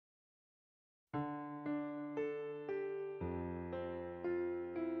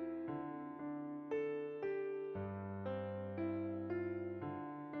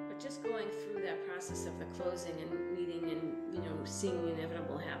just going through that process of the closing and meeting and, seeing the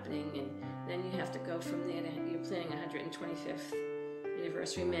inevitable happening, and then you have to go from there to, you're planning 125th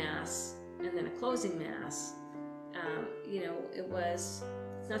anniversary Mass, and then a closing Mass.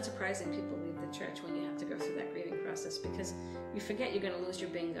 It's not surprising people leave the church when you have to go through that grieving process, because you forget you're going to lose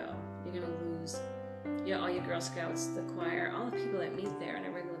your bingo, you're going to lose all your Girl Scouts, the choir, all the people that meet there on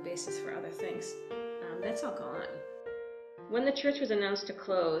a regular basis for other things. That's all gone. When the church was announced to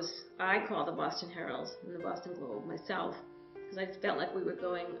close, I called the Boston Herald and the Boston Globe myself, because I felt like we were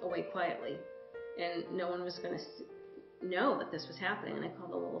going away quietly and no one was going to know that this was happening. And I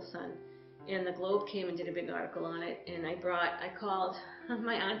called the Lowell Sun, and the Globe came and did a big article on it, and I called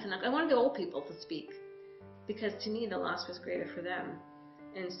my aunt and uncle. I wanted the old people to speak, because to me the loss was greater for them.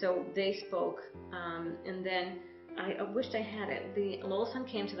 And so they spoke, and then I wished I had it. The Lowell Sun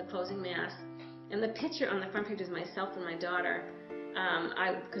came to the closing Mass, and the picture on the front page is myself and my daughter,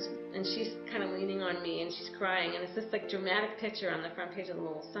 and she's kind of leaning on me and she's crying, and it's this like dramatic picture on the front page of the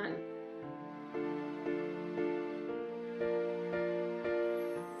Lowell Sun.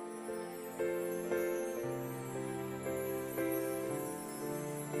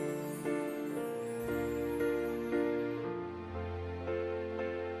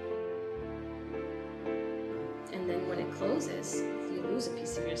 And then when it closes, you lose a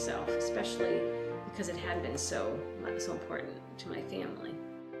piece of yourself, especially because it had been so important to my family.